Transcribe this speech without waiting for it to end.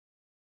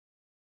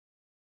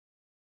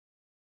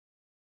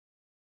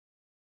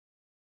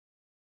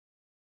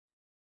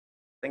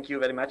Thank you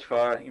very much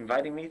for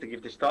inviting me to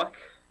give this talk.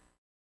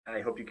 I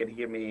hope you can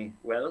hear me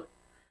well.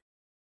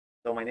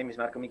 So my name is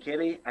Marco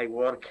Micheli. I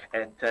work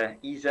at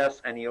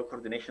ESA's NEO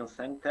Coordination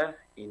Center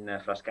in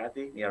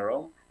Frascati, near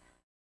Rome.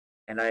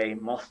 And I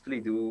mostly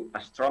do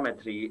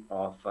astrometry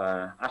of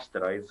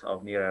asteroids,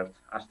 of near-Earth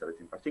asteroids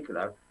in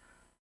particular,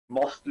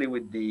 mostly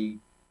with the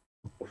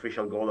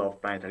official goal of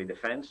planetary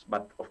defense.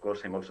 But of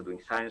course, I'm also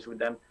doing science with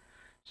them.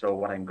 So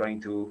what I'm going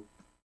to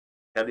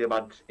tell you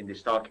about in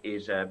this talk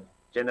is a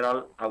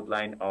general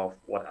outline of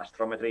what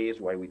astrometry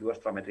is, why we do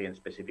astrometry, and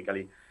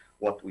specifically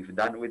what we've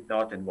done with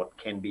NOT and what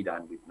can be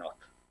done with NOT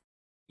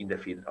in the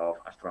field of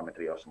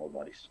astrometry of small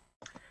bodies.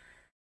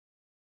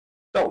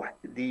 So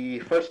the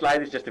first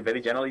slide is just a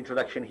very general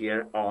introduction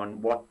here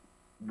on what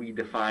we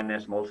define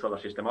as small solar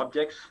system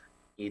objects.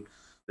 It's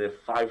the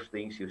 5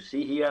 things you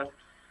see here.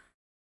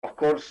 Of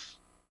course,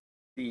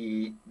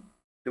 the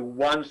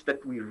ones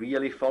that we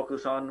really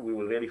focus on,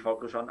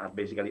 are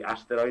basically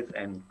asteroids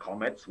and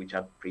comets, which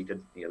are treated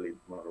nearly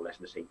more or less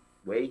the same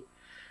way.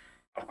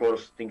 Of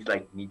course, things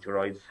like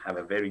meteoroids have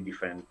a very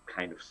different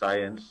kind of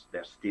science.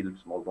 They're still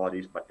small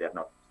bodies, but they're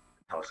not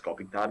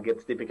telescopic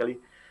targets typically.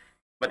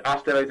 But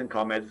asteroids and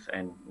comets,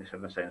 and in a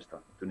certain sense,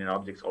 Neptunian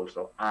objects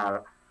also,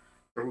 are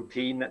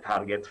routine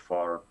targets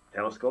for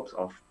telescopes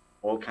of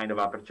all kinds of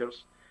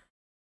apertures.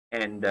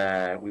 And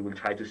we will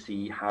try to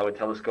see how a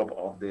telescope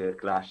of the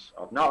class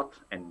of NOT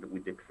and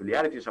with the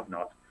peculiarities of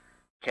NOT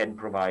can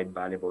provide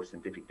valuable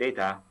scientific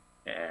data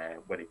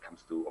when it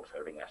comes to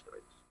observing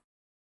asteroids.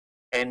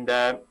 And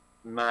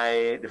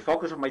the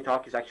focus of my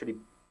talk is actually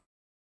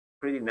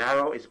pretty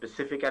narrow. It's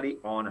specifically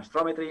on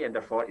astrometry, and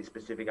therefore it's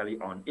specifically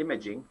on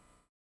imaging,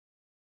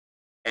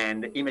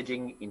 and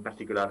imaging in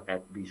particular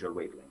at visual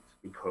wavelengths,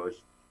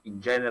 because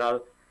in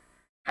general,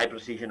 high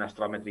precision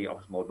astrometry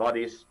of small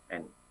bodies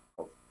and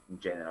in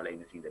general,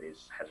 anything that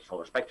has a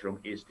solar spectrum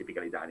is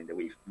typically done in the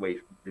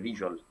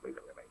visual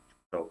wavelength range.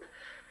 So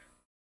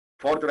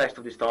for the rest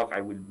of this talk,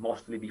 I will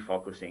mostly be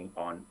focusing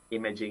on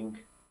imaging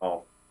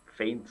of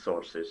faint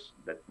sources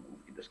that move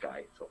in the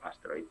sky, so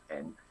asteroids,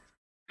 and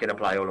can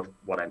apply all of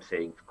what I'm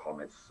saying to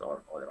comets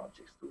or other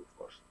objects too, of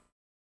course.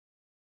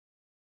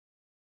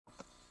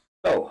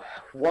 So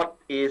what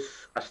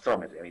is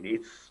astrometry? I mean,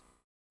 it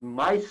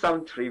might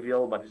sound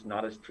trivial, but it's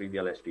not as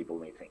trivial as people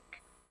may think.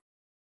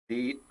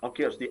 Of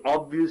course, the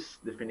obvious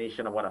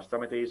definition of what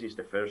astrometry is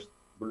the first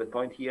bullet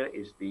point here,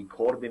 is the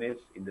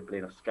coordinates in the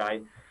plane of sky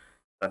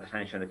that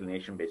ascension and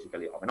declination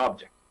basically of an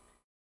object.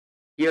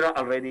 Here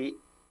already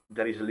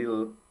there is a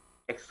little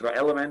extra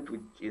element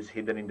which is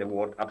hidden in the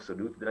word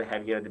absolute that I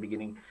have here at the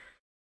beginning.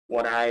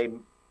 What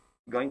I'm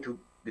going to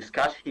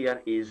discuss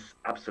here is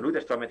absolute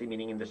astrometry,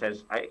 meaning in the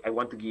sense I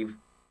want to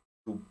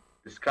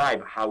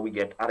describe how we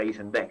get arrays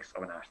and decks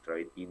of an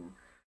asteroid in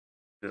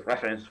the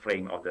reference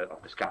frame of the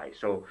sky.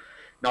 So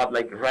not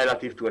like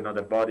relative to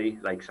another body,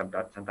 like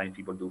sometimes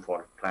people do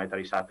for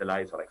planetary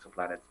satellites or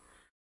exoplanets.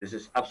 This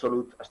is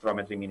absolute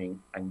astrometry, meaning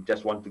I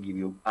just want to give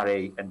you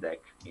array and deck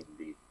in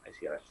the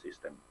ICRF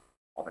system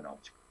of an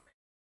object.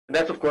 And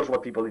that's, of course,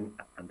 what people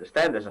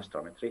understand as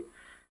astrometry.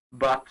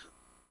 But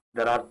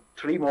there are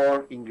 3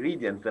 more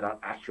ingredients that are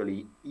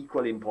actually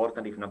equally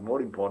important, if not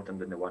more important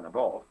than the one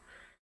above.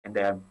 And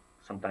they are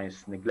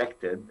sometimes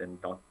neglected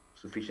and not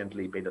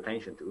sufficiently paid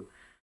attention to.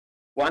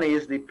 One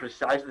is the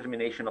precise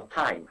determination of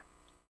time.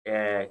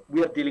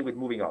 We are dealing with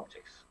moving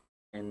objects.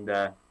 And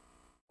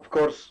of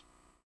course,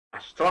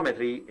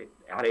 astrometry,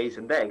 arrays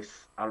and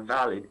decks are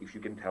valid if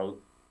you can tell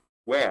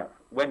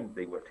when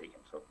they were taken,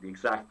 so the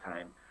exact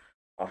time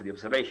of the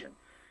observation.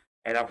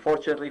 And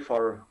unfortunately,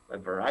 for a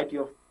variety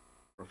of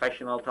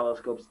professional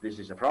telescopes, this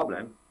is a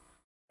problem.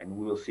 And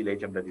we will see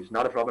later that it's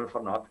not a problem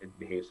for NOT. It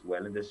behaves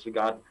well in this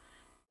regard.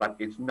 But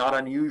it's not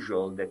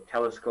unusual that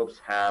telescopes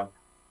have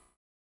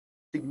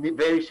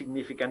very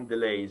significant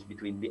delays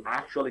between the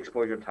actual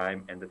exposure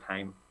time and the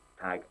time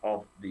tag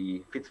of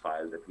the FITS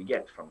file that we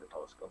get from the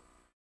telescope.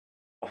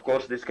 Of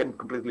course, this can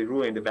completely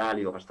ruin the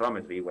value of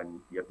astrometry when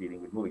you're dealing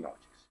with moving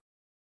objects.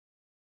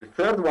 The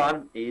third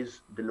one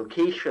is the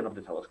location of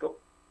the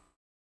telescope,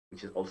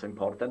 which is also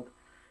important.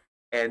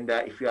 And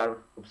if you are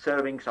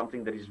observing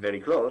something that is very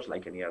close,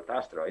 like a near-Earth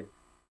asteroid,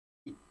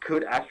 it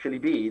could actually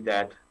be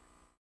that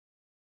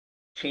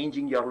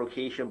changing your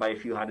location by a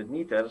few hundred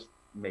meters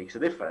makes a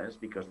difference,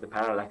 because the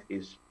parallax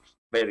is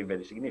very,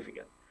 very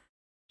significant.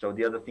 So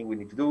the other thing we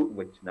need to do,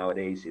 which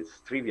nowadays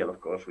is trivial, of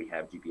course, we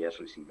have GPS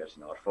receivers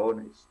in our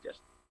phone. It's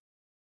just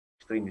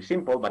extremely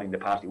simple, but in the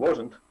past it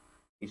wasn't,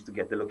 is to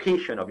get the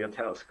location of your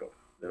telescope,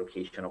 the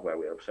location of where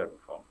we're observing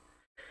from.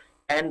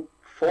 And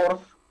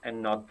fourth,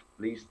 and not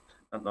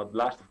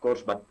last, of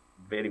course, but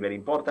very, very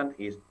important,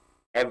 is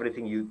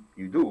everything you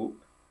do,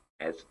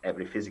 as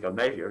every physical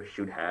measure,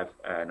 should have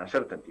an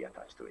uncertainty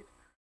attached to it.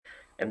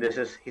 And this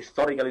has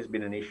historically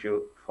been an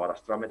issue for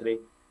astrometry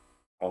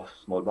of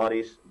small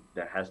bodies.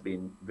 There has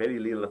been very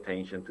little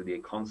attention to the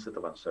concept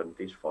of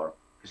uncertainties for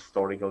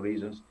historical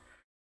reasons.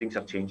 Things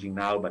are changing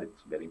now, but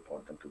it's very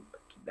important to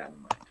keep that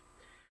in mind.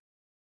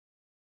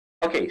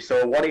 Okay,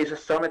 so what is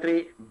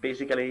astrometry?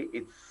 Basically,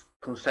 it's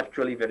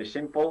conceptually very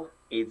simple.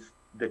 It's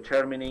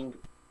determining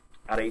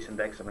arrays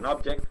index of an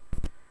object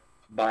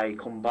by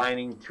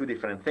combining two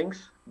different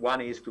things.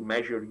 One is to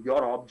measure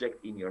your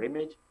object in your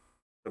image,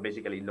 so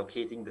basically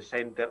locating the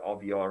center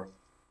of your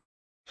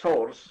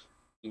source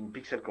in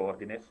pixel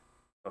coordinates,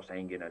 so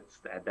saying, you know, it's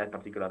at that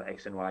particular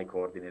x and y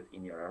coordinate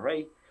in your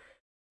array.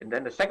 And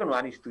then the second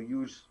one is to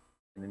use,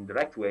 in an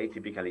indirect way,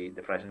 typically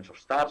the presence of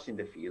stars in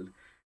the field,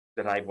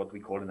 to derive what we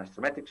call an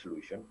astrometric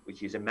solution,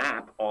 which is a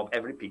map of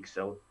every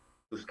pixel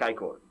to sky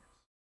coordinates.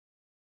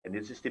 And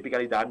this is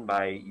typically done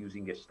by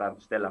using a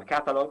stellar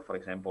catalog, for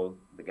example,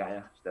 the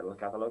Gaia stellar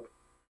catalog,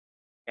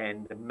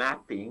 and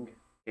mapping,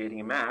 creating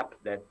a map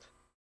that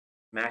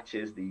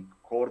matches the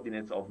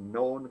coordinates of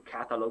known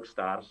catalog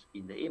stars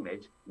in the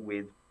image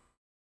with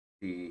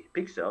the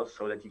pixels,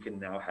 so that you can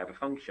now have a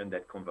function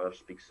that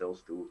converts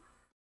pixels to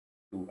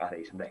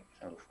arrays index.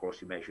 And of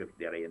course, you measure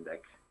the array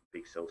index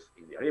pixels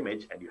in your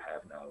image, and you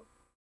have now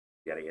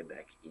the array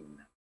index in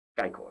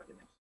sky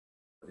coordinates.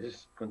 This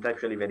is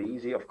conceptually very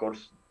easy. Of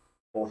course,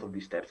 both of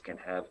these steps can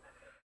have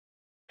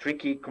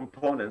tricky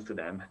components to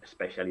them,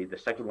 especially the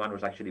second one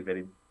was actually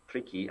very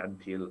tricky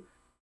until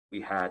we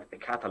had a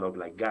catalog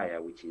like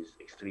Gaia, which is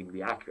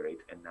extremely accurate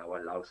and now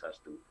allows us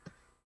to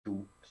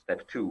do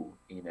step 2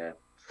 in a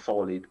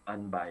solid,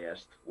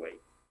 unbiased way.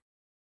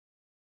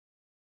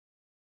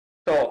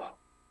 So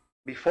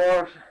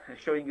before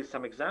showing you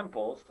some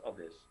examples of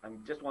this, I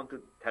just want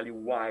to tell you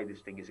why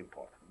this thing is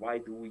important. Why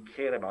do we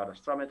care about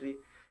astrometry?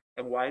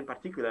 And why in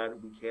particular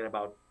we care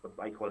about what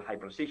I call high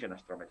precision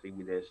astrometry,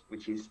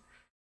 which is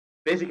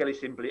basically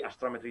simply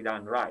astrometry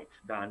done right,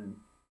 done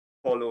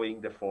following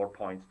the 4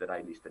 points that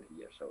I listed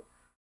here. So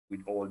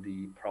with all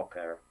the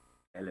proper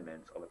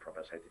elements of a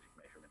proper scientific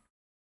measurement.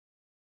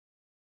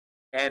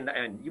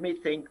 And you may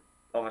think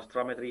of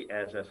astrometry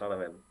as a sort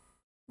of a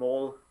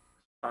small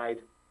side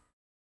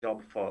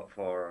job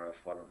for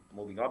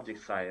moving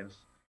object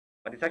science,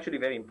 but it's actually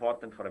very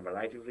important for a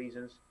variety of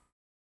reasons.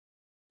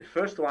 The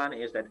first one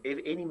is that if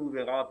any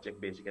moving object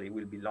basically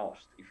will be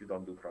lost if you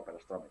don't do proper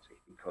astrometry,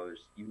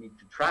 because you need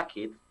to track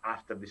it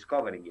after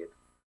discovering it.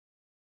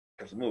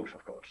 Because it moves,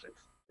 of course.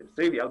 It's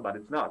trivial, but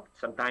it's not.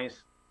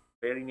 Sometimes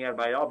very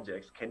nearby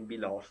objects can be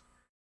lost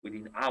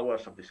within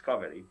hours of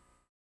discovery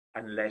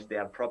unless they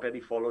are properly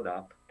followed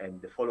up,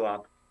 and the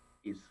follow-up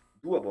is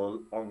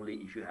doable only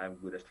if you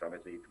have good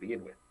astrometry to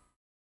begin with.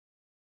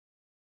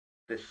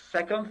 The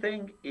second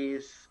thing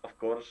is, of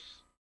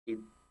course,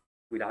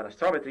 without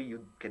astrometry,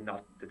 you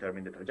cannot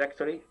determine the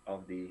trajectory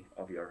of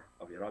your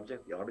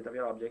object, the orbit of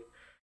your object,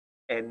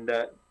 and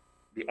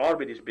the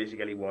orbit is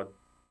basically what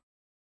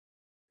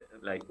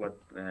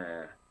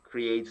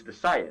creates the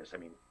science. I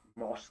mean,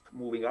 most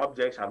moving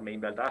objects are main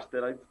belt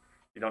asteroids.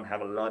 You don't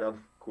have a lot of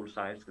cool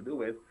science to do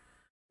with.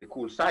 The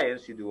cool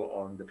science you do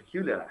on the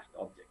peculiar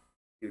objects,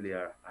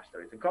 peculiar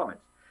asteroids and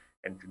comets,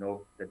 and to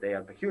know that they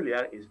are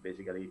peculiar is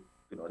basically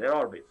to know their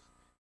orbits.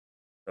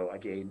 So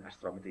again,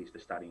 astrometry is the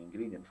starting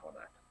ingredient for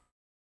that.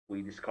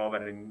 We discover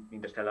an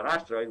interstellar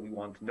asteroid, we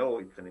won't know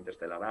it's an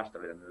interstellar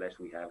asteroid unless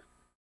we have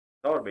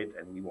its orbit,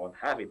 and we won't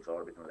have its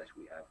orbit unless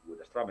we have good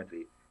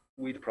astrometry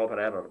with proper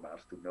error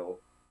bars to know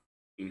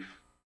if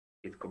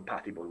it's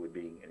compatible with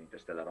being an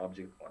interstellar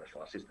object or a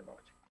solar system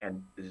object.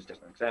 And this is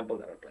just an example,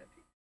 there are plenty.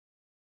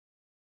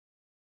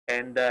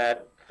 And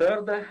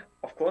third,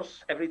 of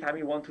course, every time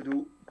you want to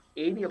do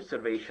any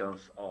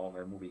observations of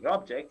a moving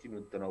object, you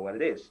need to know where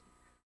it is.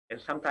 And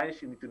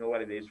sometimes you need to know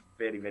where it is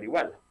very, very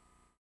well.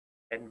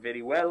 And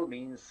very well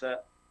means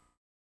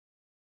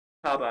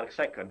sub-arc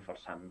second for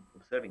some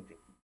observing things,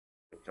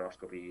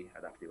 spectroscopy,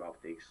 adaptive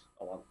optics,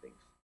 a lot of things,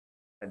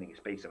 sending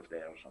spacers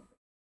there or something.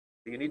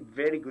 So you need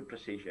very good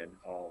precision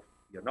of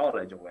your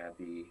knowledge of where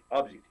the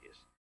object is.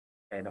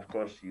 And of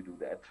course, you do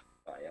that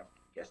via,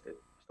 guessed it,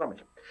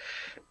 astrometry.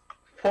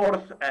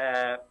 Fourth,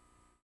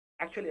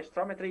 actually,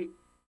 astrometry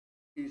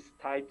is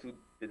tied to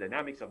the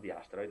dynamics of the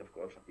asteroid, of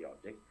course, of the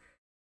object.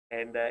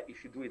 And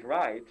if you do it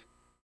right,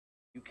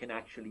 you can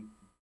actually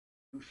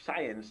do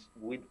science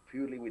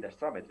purely with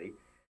astrometry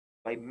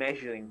by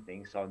measuring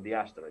things on the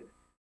asteroid.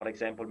 For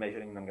example,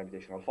 measuring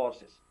non-gravitational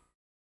forces.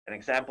 An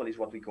example is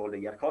what we call the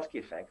Yarkovsky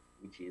effect,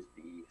 which is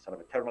the sort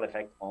of a thermal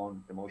effect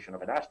on the motion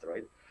of an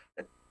asteroid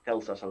that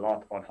tells us a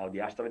lot on how the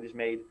asteroid is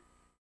made,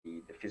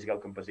 the physical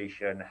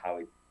composition, how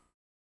it,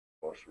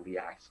 of course,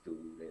 reacts to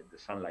the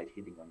sunlight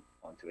hitting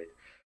onto it.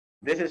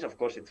 This is, of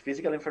course, it's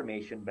physical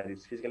information, but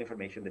it's physical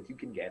information that you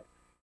can get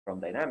from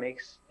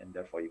dynamics, and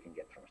therefore you can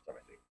get from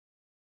astrometry.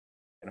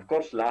 And of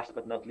course, last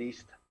but not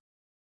least,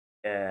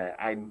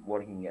 I'm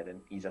working at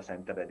an ESA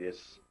center that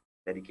is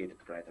dedicated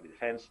to planetary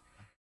defense.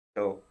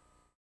 So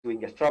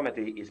doing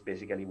astrometry is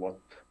basically what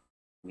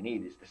we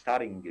need, is the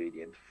starting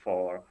ingredient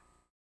for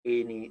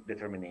any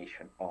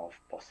determination of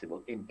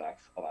possible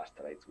impacts of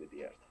asteroids with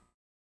the Earth.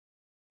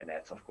 And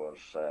that's, of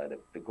course,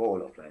 the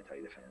goal of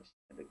planetary defense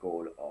and the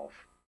goal of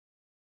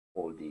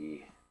all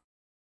the,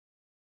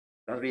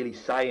 not really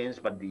science,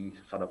 but the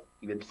sort of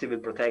even civil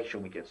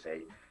protection, we can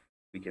say,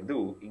 we can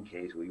do in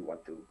case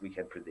we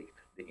can predict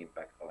the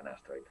impact of an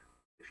asteroid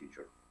in the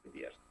future with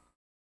the Earth.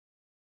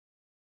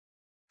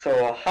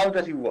 So how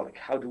does it work?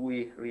 How do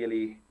we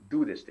really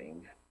do this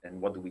thing, and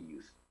what do we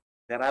use?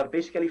 There are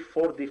basically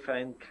four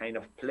different kind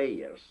of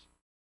players,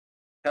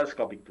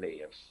 telescopic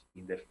players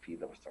in the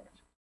field of astronomy.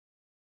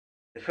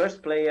 The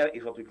first player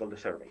is what we call the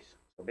surveys.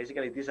 So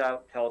basically, these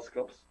are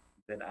telescopes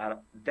that are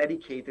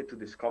dedicated to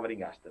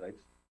discovering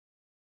asteroids,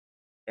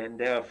 and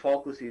their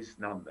focus is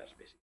numbers.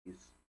 Basically,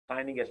 it's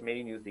finding as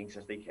many new things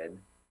as they can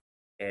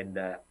and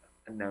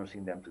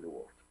announcing them to the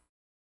world.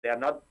 They are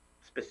not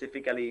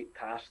specifically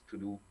tasked to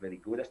do very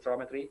good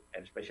astrometry,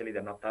 and especially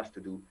they're not tasked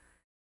to do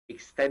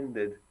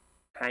extended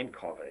time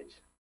coverage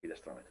with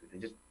astrometry.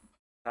 They're just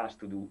tasked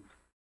to do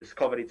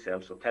discovery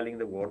itself, so telling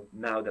the world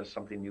now there's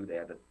something new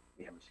there that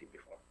we haven't seen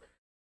before.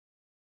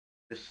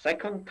 The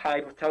second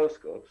type of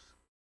telescopes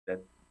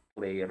that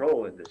play a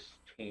role in this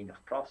chain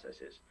of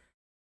processes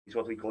is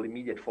what we call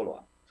immediate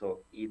follow-up. So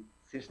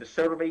since the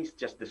surveys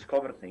just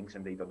discover things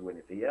and they don't do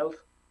anything else,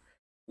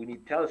 we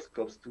need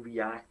telescopes to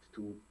react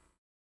to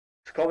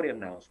discovery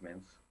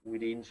announcements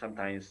within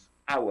sometimes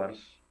hours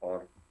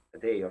or a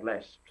day or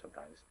less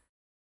sometimes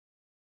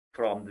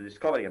from the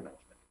discovery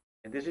announcement.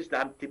 And this is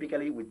done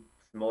typically with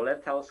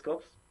smaller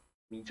telescopes,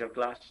 meter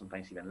class,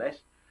 sometimes even less,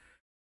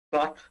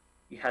 but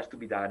it has to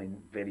be done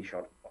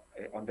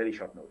on very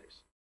short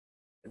notice.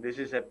 And this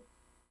is a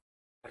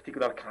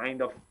particular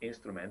kind of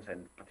instruments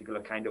and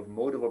particular kind of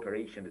mode of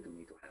operation that we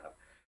need to have.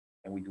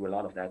 And we do a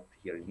lot of that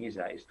here in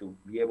ESA, is to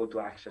be able to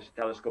access a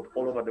telescope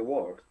all over the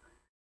world.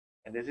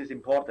 And this is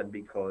important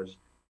because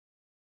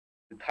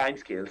the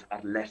timescales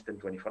are less than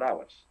 24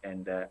 hours.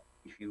 And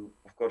if you,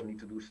 of course, need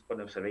to do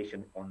an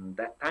observation on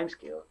that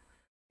timescale,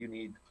 you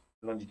need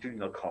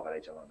longitudinal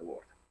coverage around the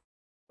world.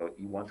 So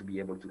you want to be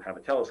able to have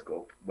a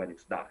telescope when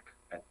it's dark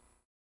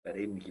at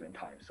any given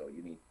time. So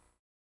you need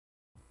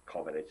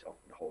coverage of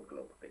the whole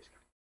globe, basically.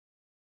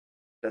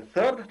 The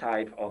third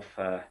type of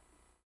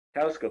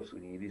telescopes we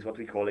need is what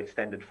we call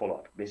extended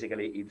follow-up.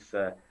 Basically, it's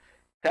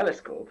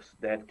telescopes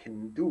that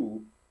can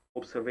do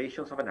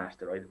observations of an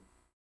asteroid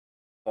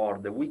for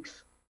the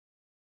weeks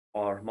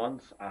or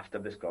months after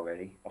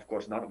discovery. Of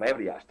course, not of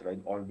every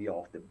asteroid, only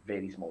of the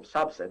very small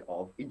subset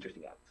of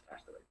interesting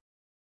asteroids.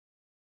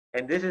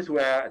 And this is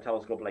where a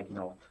telescope like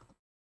NOT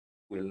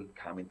will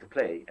come into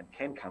play and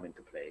can come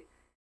into play.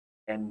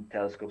 And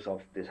telescopes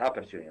of this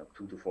aperture,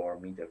 2 to 4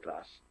 meter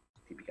class,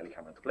 typically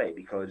come into play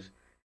because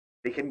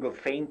they can go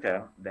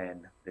fainter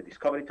than the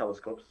discovery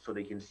telescopes, so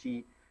they can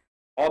see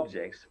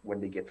objects when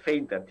they get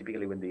fainter,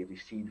 typically when they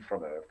recede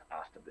from Earth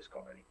after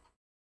discovery.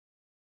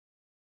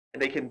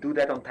 And they can do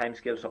that on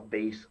timescales of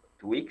days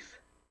to weeks,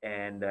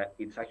 and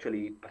it's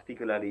actually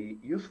particularly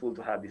useful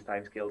to have these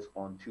timescales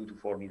on 2 to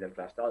 4 meter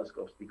class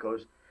telescopes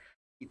because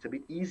it's a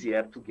bit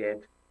easier to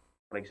get,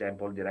 for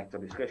example, director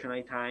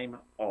discretionary time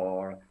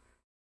or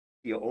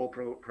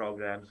COO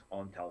programs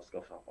on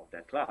telescopes of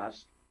that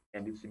class.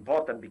 And it's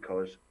important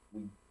because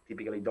we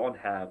typically don't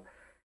have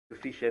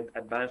sufficient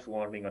advance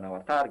warning on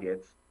our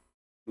targets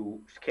to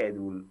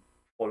schedule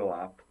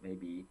follow-up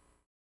maybe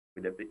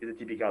with the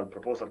typical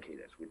proposal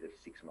cadence, with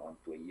a 6-month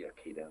to a year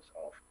cadence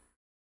of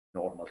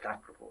normal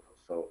TAC proposals.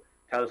 So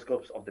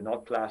telescopes of the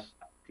NOT class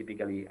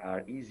typically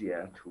are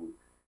easier to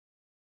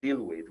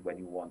deal with when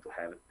you want to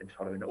have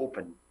sort of an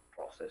open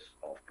process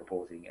of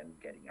proposing and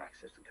getting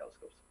access to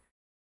telescopes.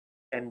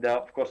 And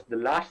of course, the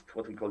last,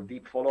 what we call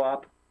deep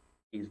follow-up,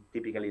 is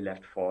typically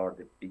left for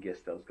the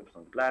biggest telescopes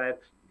on the planet,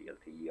 the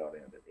LTE or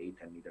the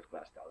 8-10 meter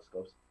class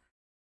telescopes.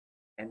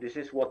 And this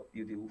is what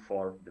you do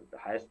for the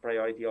highest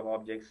priority of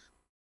objects,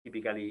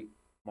 typically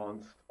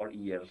months or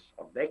years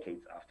or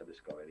decades after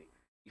discovery,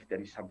 if there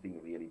is something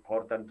really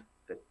important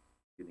that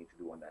you need to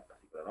do on that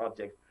particular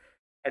object.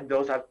 And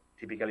those are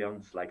typically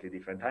on slightly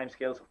different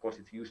timescales. Of course,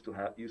 it's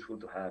useful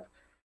to have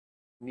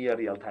near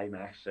real-time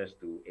access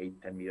to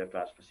 8-10 meter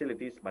class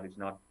facilities, but it's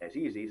not as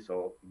easy.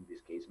 So in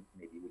this case,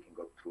 maybe we can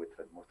go through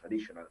a more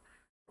traditional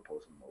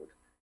proposal mode.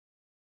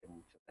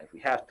 And sometimes we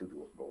have to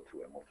go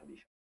through a more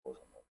traditional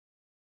proposal mode.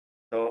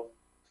 So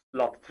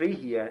slot 3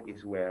 here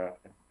is where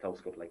a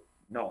telescope like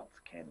NOT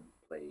can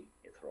play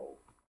its role.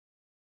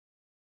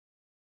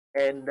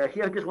 And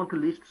here I just want to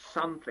list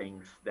some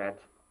things that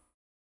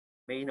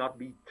may not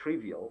be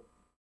trivial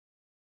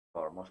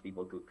for most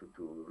people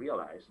to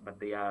realize, but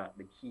they are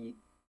the key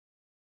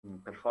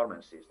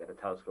performances that a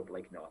telescope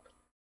like NOT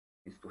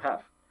is to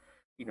have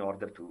in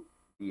order to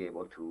be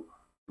able to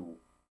do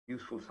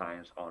useful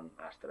science on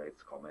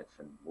asteroids, comets,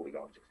 and moving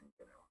objects in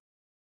general.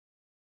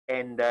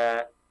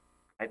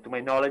 And to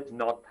my knowledge,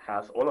 NOT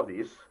has all of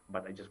these,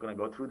 but I'm just going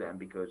to go through them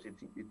because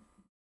it's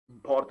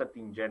important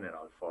in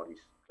general for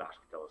these class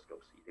of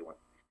telescopes if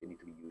they need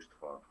to be used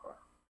for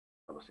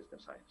solar system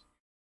science.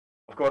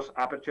 Of course,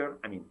 aperture,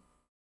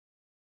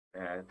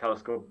 a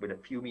telescope with a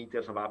few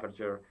meters of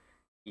aperture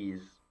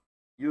is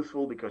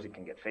useful because it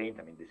can get faint.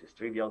 This is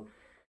trivial,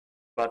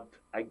 but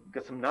I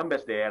got some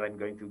numbers there. I'm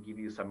going to give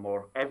you some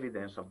more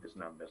evidence of these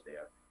numbers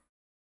there.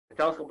 A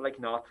telescope like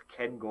NOT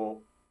can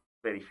go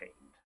very faint,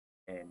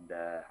 and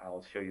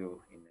I'll show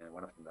you in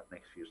one of the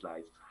next few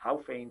slides how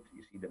faint.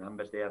 You see the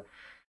numbers there.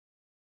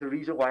 The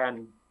reason why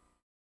I'm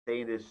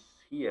saying this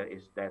here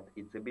is that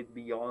it's a bit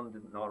beyond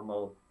the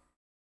normal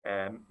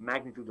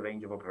magnitude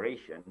range of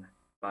operation,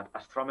 but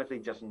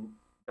astrometry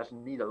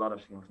doesn't need a lot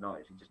of signal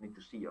knowledge. You just need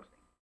to see your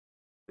thing.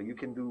 So you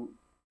can do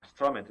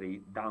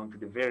astrometry down to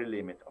the very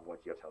limit of what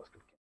your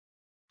telescope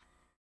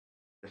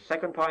can. The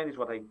second point is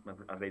what I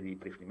already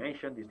briefly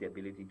mentioned, is the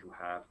ability to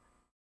have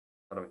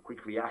sort of a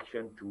quick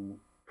reaction to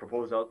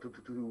proposal,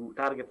 to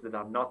targets that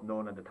are not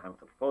known at the time of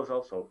the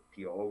proposal, so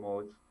TOO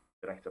modes,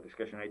 direct or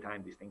discretionary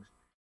time, these things.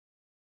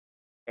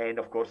 And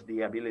of course,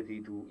 the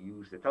ability to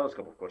use the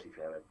telescope, of course, if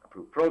you have an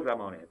approved program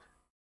on it,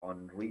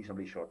 on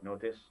reasonably short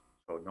notice,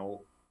 so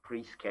no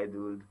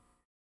pre-scheduled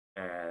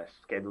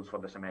schedules for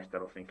the semester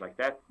or things like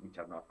that, which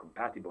are not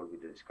compatible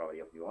with the discovery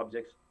of new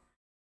objects.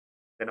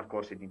 Then, of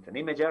course, it needs an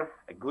imager,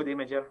 a good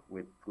imager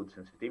with good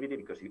sensitivity,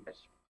 because you, as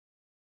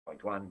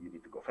point one, you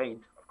need to go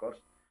faint, of course.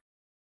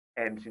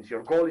 And since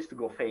your goal is to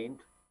go faint,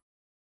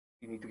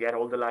 you need to get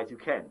all the light you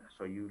can.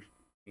 So you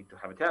need to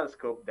have a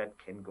telescope that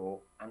can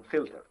go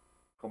unfiltered,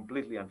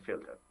 completely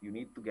unfiltered. You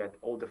need to get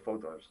all the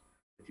photons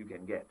that you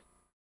can get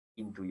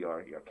into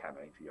your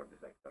camera, into your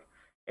detector.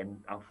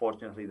 And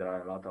unfortunately, there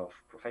are a lot of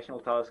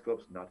professional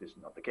telescopes. That is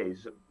not the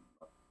case,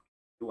 not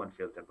too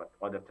unfiltered, but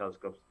other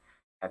telescopes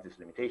have this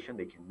limitation.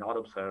 They cannot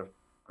observe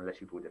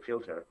unless you put a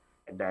filter,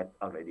 and that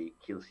already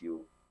kills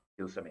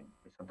them in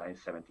sometimes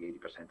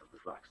 70-80% of the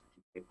flux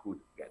that you could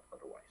get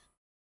otherwise.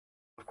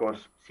 Of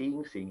course,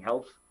 seeing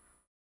helps,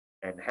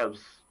 and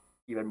helps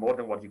even more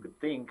than what you could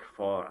think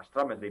for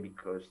astrometry,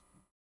 because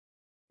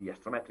the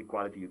astrometric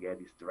quality you get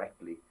is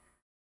directly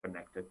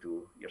connected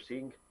to your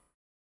seeing.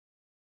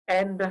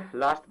 And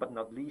last but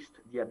not least,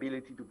 the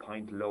ability to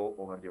point low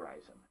over the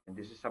horizon. And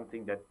this is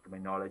something that, to my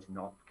knowledge,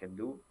 NOT can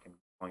do, can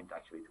point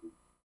actually to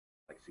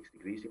like 6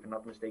 degrees, if I'm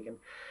not mistaken.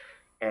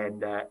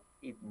 And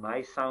it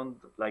might sound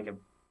like a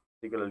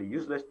particularly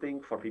useless thing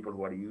for people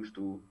who are used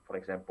to, for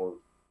example,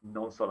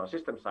 non-solar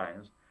system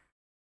science,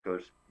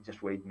 because you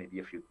just wait maybe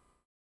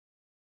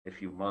a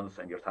few months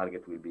and your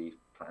target will be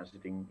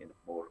transiting in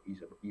a more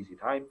easy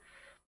time.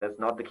 That's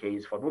not the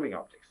case for moving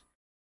objects.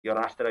 Your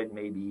asteroid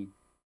may be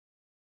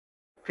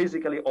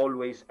physically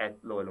always at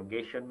low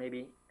elongation,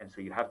 maybe, and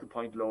so you have to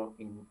point low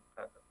in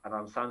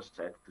around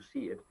sunset to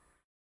see it.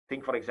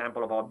 Think, for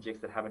example, of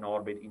objects that have an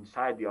orbit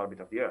inside the orbit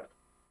of the Earth.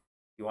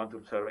 You want to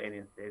observe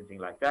anything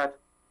like that,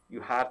 you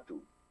have to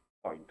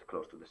point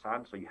close to the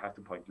sun, so you have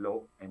to point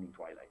low and in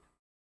twilight.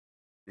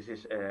 This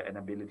is an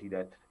ability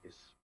that is,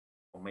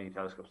 on many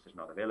telescopes, is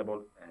not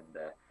available, and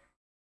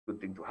good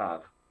thing to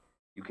have.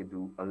 You can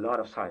do a lot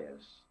of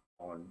science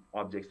on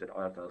objects that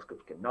other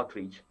telescopes cannot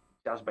reach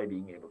just by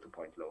being able to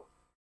point low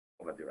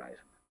over the horizon.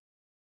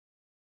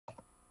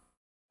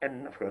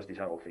 And of course, these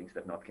are all things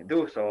that NOT can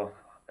do, so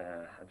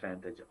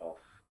advantage of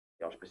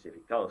your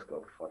specific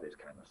telescope for this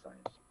kind of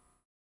science.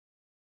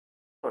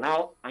 So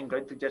now I'm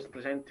going to just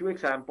present 2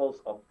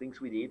 examples of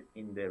things we did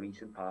in the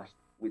recent past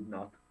with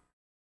NOT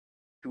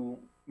to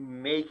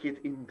make it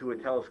into a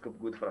telescope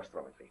good for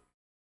astrometry.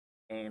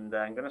 And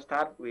I'm going to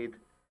start with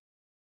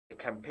a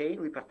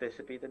campaign we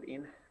participated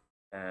in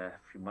a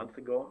few months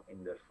ago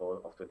in the fall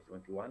of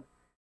 2021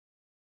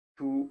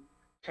 to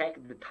check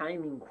the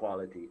timing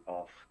quality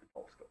of the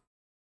telescope.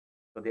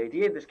 So the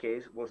idea in this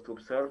case was to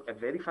observe a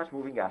very fast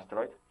moving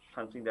asteroid,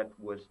 something that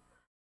was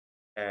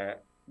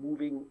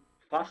moving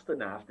fast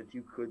enough that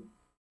you could,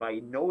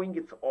 by knowing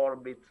its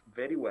orbit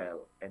very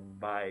well and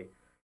by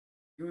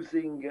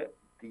using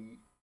the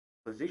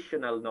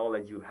positional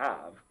knowledge you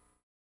have,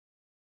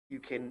 you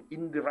can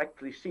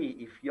indirectly see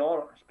if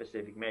your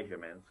specific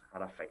measurements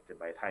are affected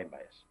by time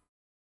bias.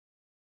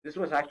 This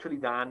was actually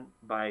done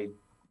by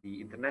the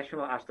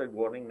International Asteroid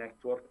Warning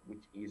Network,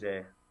 which is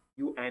a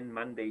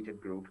UN-mandated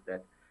group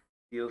that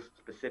deals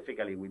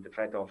specifically with the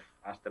threat of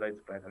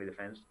asteroids, planetary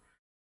defense,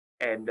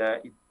 and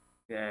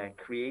it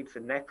creates a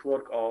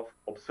network of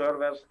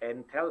observers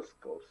and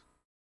telescopes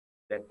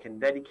that can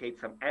dedicate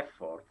some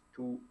effort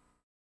to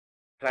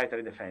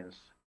planetary defense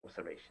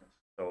observations.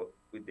 So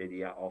with the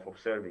idea of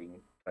observing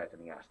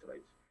threatening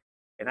asteroids.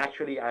 And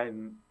actually,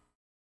 I'm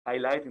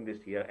highlighting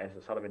this here as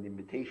a sort of an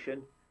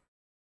invitation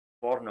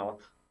for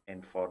NOT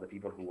and for the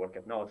people who work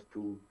at NOT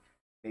to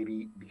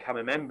maybe become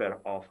a member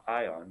of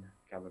ION,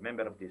 become a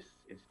member of this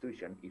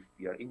institution if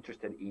you're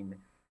interested in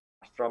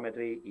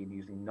astrometry, in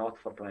using NOT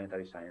for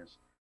planetary science,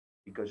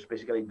 because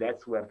basically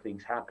that's where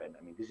things happen.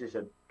 I mean, this is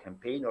a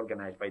campaign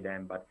organized by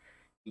them, but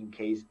in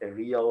case a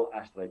real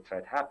asteroid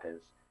threat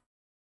happens,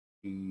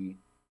 the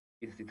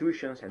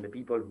institutions and the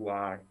people who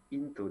are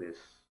into this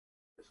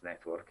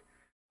network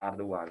are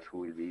the ones who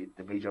will be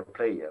the major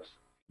players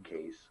in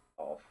case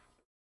of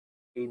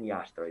any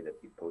asteroid that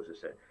it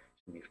poses a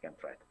significant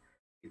threat.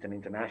 It's an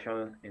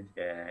international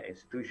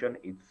institution.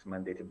 It's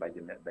mandated by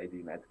the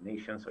United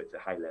Nations, so it's a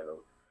high-level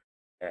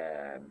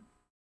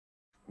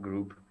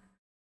group.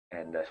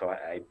 And so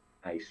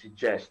I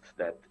suggest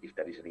that if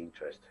there is an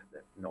interest,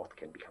 that NOT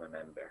can become a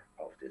member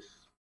of this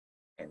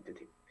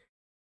entity.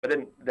 But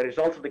then there is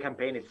also the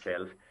campaign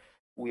itself.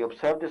 We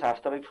observed this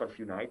asteroid for a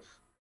few nights,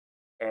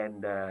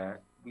 and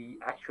we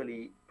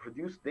actually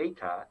produced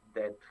data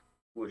that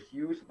was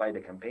used by the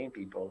campaign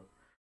people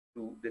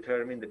to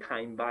determine the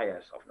time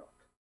bias of knot.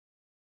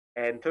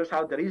 And turns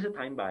out there is a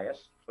time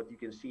bias. What you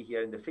can see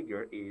here in the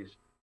figure is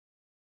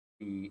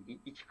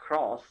each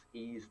cross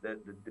is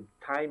the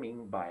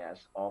timing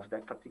bias of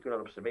that particular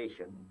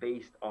observation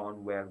based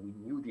on where we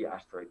knew the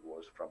asteroid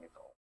was from it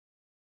all.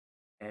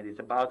 And it's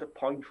about a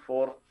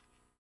 0.4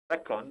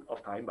 second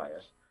of time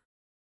bias.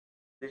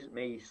 This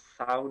may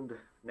sound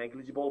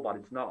negligible, but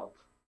it's not.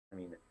 I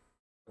mean,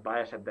 the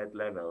bias at that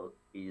level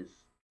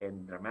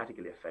can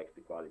dramatically affect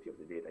the quality of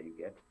the data you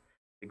get.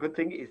 The good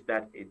thing is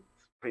that it's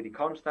pretty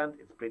constant,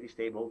 it's pretty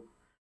stable,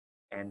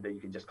 and you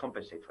can just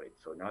compensate for it.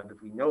 So now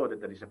that we know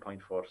that there is a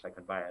 0.4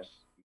 second bias,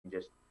 you can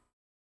just,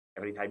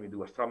 every time you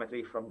do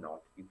astrometry from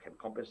knot, you can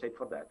compensate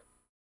for that.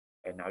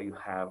 And now you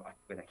have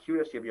an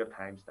accuracy of your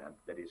timestamp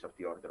that is of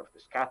the order of the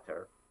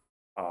scatter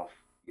of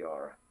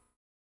your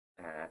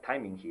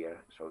timing here.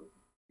 So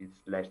it's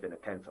less than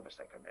 1/10 of a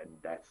second.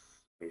 And that's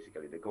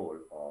basically the goal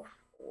of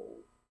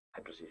all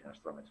high precision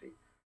astrometry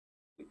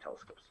with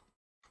telescopes.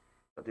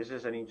 So this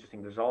is an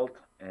interesting result,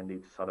 and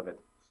it's sort of a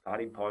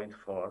starting point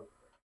for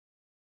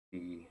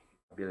the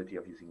ability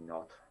of using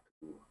knot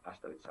to do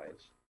asteroid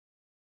science.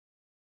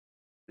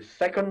 The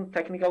second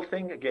technical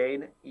thing,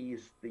 again,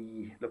 is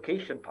the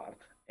location part,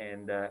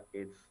 and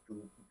it's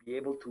to be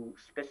able to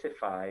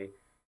specify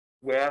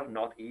where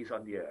knot is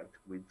on the Earth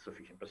with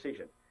sufficient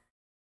precision.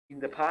 In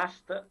the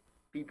past,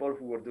 people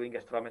who were doing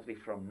astrometry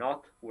from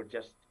knot were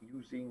just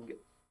using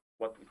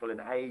what we call an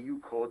IAU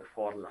code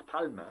for La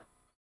Palma.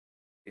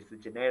 It's the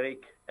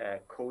generic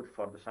code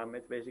for the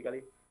summit,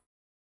 basically.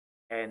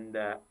 And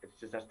it's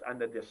just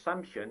under the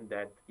assumption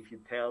that if you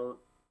tell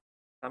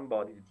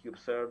somebody that you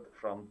observed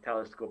from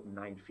telescope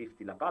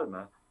 950 La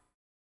Palma,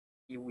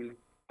 it will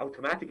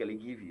automatically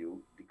give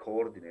you the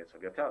coordinates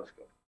of your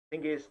telescope. The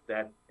thing is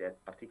that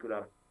that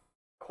particular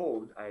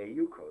code,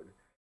 IAU code,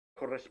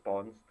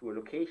 corresponds to a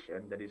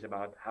location that is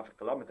about 0.5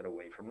 kilometer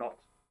away from knot,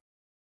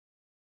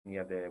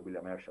 near the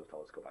William Herschel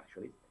telescope,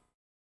 actually.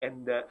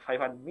 And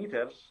 500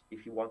 meters,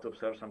 if you want to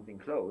observe something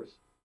close,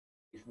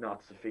 is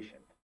not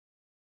sufficient.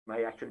 It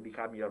might actually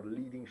become your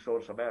leading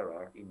source of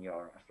error in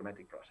your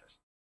astrometric process.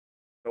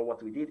 So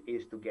what we did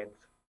is to get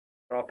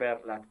proper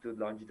latitude,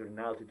 longitude, and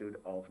altitude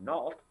of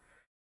knot,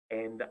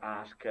 and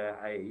ask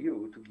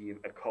IAU to give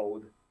a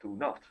code to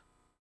knot.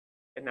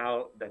 And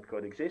now that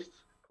code exists.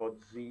 Code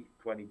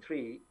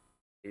Z23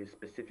 is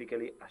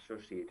specifically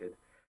associated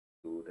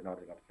to the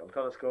Nordic Optical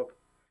Telescope,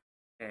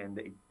 and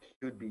it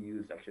should be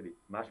used, actually it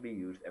must be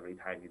used every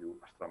time you do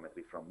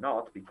astrometry from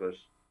knot, because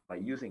by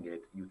using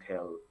it, you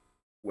tell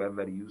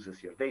whoever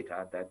uses your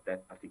data that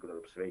that particular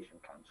observation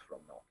comes from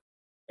knot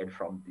and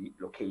from the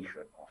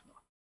location of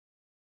knot.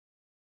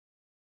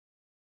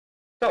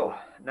 So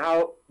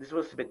now, this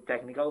was a bit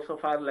technical so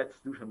far. Let's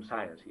do some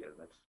science here.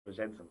 Let's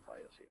present some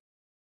science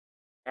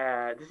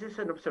here. This is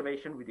an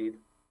observation we did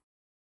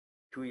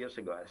 2 years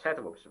ago, a set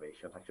of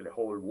observations, actually a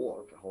whole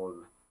work, a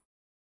whole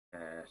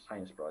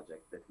science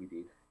project that we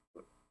did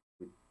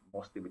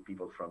mostly with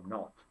people from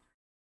knot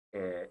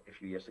a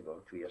few years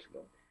ago, 2 years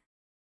ago.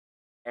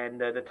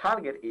 And the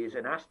target is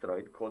an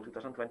asteroid called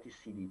 2020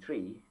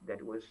 CD3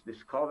 that was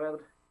discovered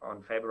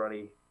on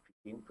February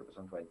 15,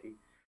 2020.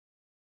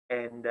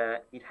 And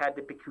it had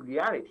the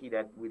peculiarity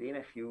that within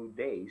a few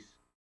days,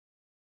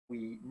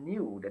 we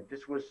knew that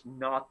this was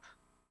not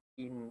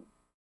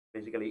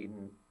basically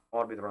in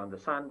orbit around the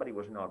sun, but it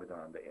was in orbit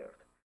around the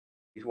Earth.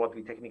 It's what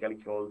we technically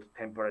call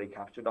temporary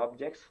captured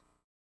objects.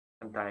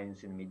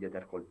 Sometimes in media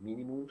they're called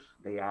mini-moons.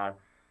 They are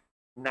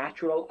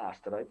natural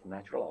asteroids,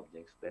 natural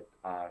objects that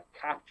are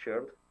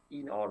captured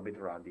in orbit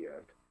around the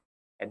Earth.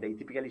 And they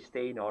typically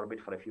stay in orbit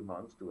for a few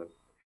months to a few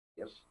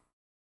years.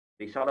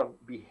 They sort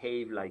of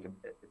behave like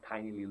a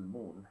tiny little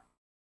moon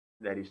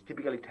that is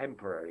typically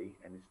temporary,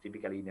 and it's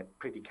typically in a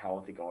pretty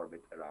chaotic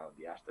orbit around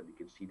the asteroid. You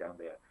can see down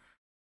there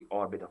the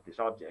orbit of this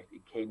object.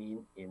 It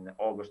came in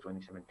August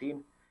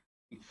 2017.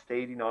 It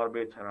stayed in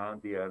orbit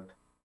around the Earth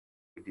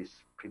with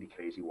this pretty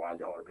crazy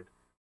wild orbit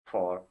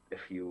for a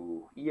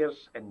few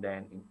years, and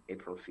then in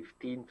April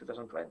 15,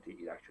 2020,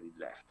 it actually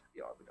left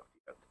the orbit of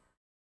the Earth,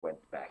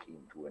 went back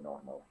into a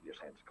normal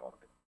heliocentric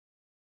orbit.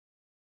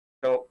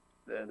 So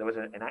there was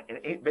a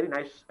very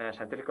nice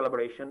scientific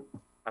collaboration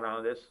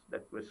around this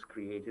that was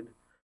created,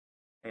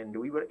 and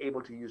we were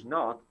able to use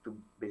knot to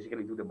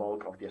basically do the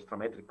bulk of the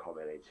astrometric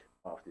coverage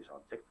of this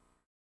object.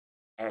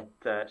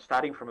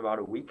 Starting from about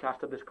a week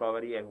after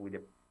discovery and with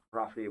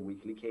roughly a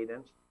weekly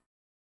cadence,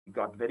 we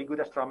got very good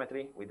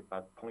astrometry with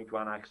about 0.1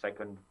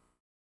 arcsecond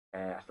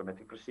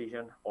astrometric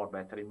precision, or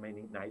better in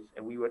many nights,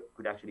 and we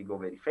could actually go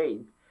very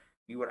faint.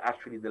 We were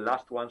actually the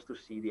last ones to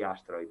see the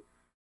asteroid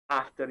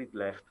after it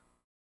left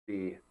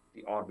the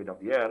orbit of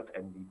the Earth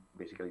and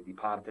basically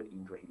departed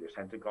into a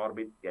heliocentric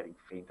orbit, getting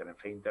fainter and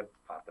fainter,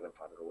 farther and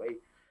farther away.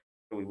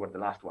 So we were the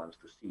last ones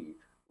to see it,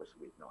 was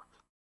with knot.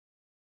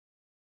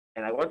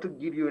 And I want to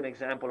give you an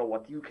example of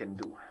what you can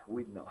do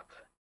with knot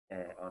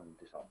on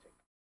this object.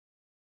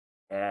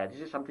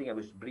 This is something I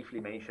was briefly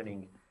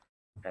mentioning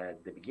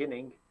at the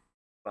beginning,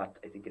 but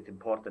I think it's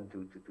important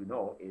to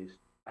know is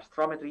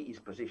astrometry is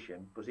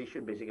position.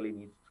 Position basically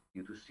needs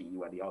you to see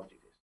where the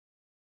object is.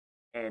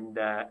 And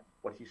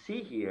what you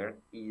see here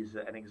is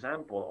an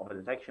example of a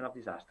detection of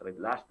this asteroid,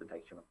 last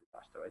detection of this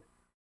asteroid,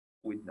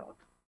 with NOT.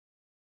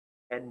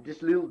 And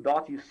this little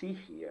dot you see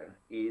here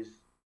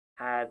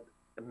had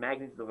a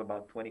magnitude of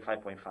about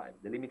 25.5.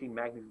 The limiting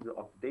magnitude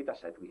of the data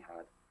set we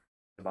had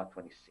is about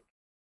 26.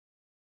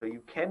 So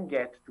you can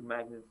get to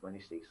magnitude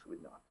 26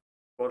 with NOT.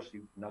 Of course,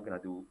 you're not going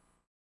to do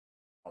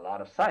a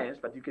lot of science,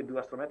 but you can do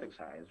astrometric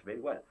science very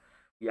well.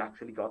 We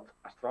actually got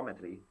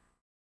astrometry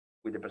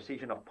with a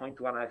precision of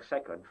 0.1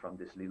 second from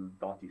this little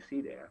dot you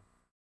see there.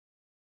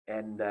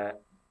 And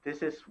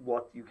this is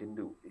what you can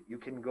do. You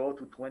can go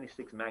to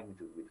 26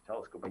 magnitude with the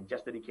telescope by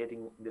just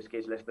dedicating, in this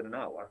case, less than an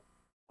hour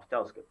of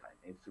telescope time.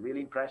 It's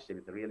really impressive.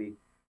 It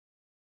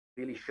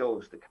really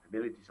shows the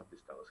capabilities of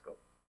this telescope.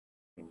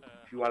 I mean,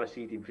 if you want to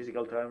see it in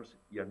physical terms,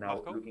 you're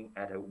now looking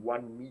at a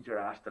 1 meter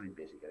asteroid,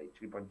 basically,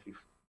 3.3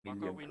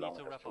 million we kilometers.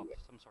 Need to wrap up.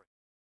 I'm sorry.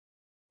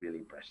 Really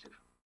impressive.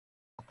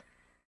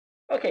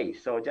 Okay,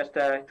 so just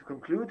to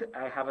conclude,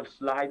 I have a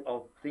slide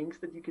of things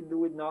that you can do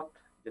with NOT,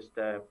 just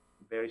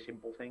very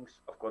simple things.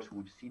 Of course,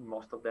 we've seen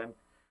most of them,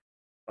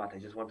 but I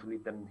just want to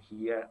leave them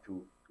here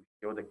to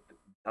show that the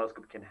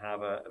telescope can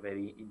have a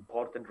very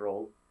important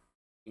role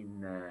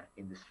in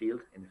this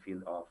field, in the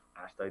field of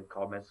asteroid,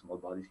 comets, small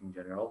bodies in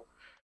general.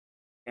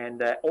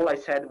 And all I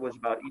said was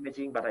about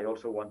imaging, but I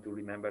also want to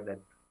remember that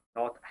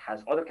NOT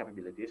has other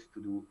capabilities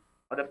to do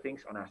other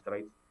things on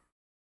asteroids,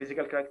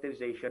 physical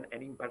characterization,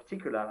 and in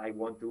particular, I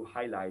want to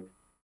highlight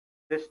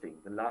this thing,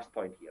 the last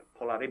point here,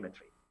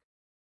 polarimetry.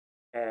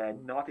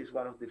 And NOT is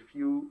one of the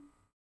few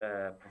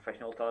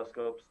professional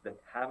telescopes that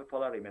have a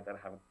polarimeter,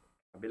 have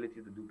the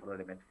ability to do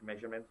polarimetric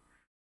measurements.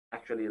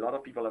 Actually, a lot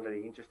of people are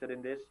very interested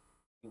in this,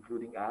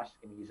 including us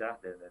in ESA,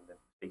 the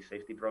space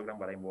safety program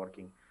where I'm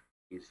working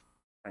is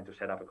trying to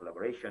set up a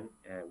collaboration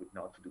with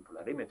NOT to do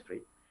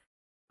polarimetry.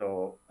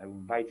 So I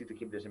invite you to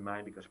keep this in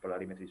mind because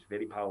polarimetry is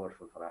very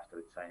powerful for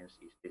asteroid science.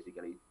 It's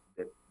basically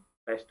the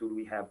best tool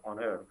we have on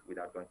Earth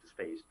without going to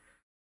space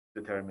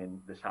to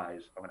determine the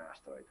size of an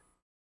asteroid.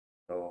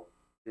 So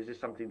this is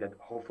something that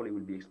hopefully will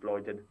be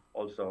exploited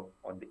also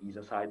on the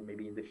ESA side,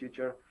 maybe in the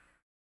future.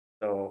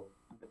 So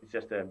it's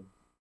just a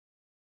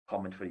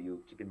comment for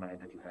you. Keep in mind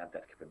that you have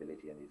that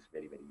capability and it's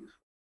very, very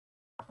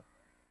useful.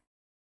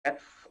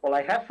 That's all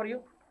I have for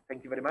you.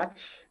 Thank you very much.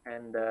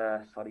 And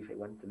sorry if I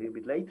went a little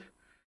bit late.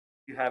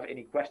 If you have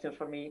any questions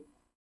for me,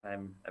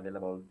 I'm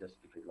available. Just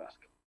feel free to ask.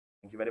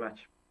 Thank you very much.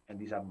 And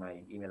these are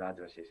my email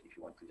addresses if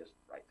you want to just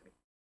write to me.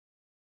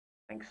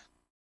 Thanks.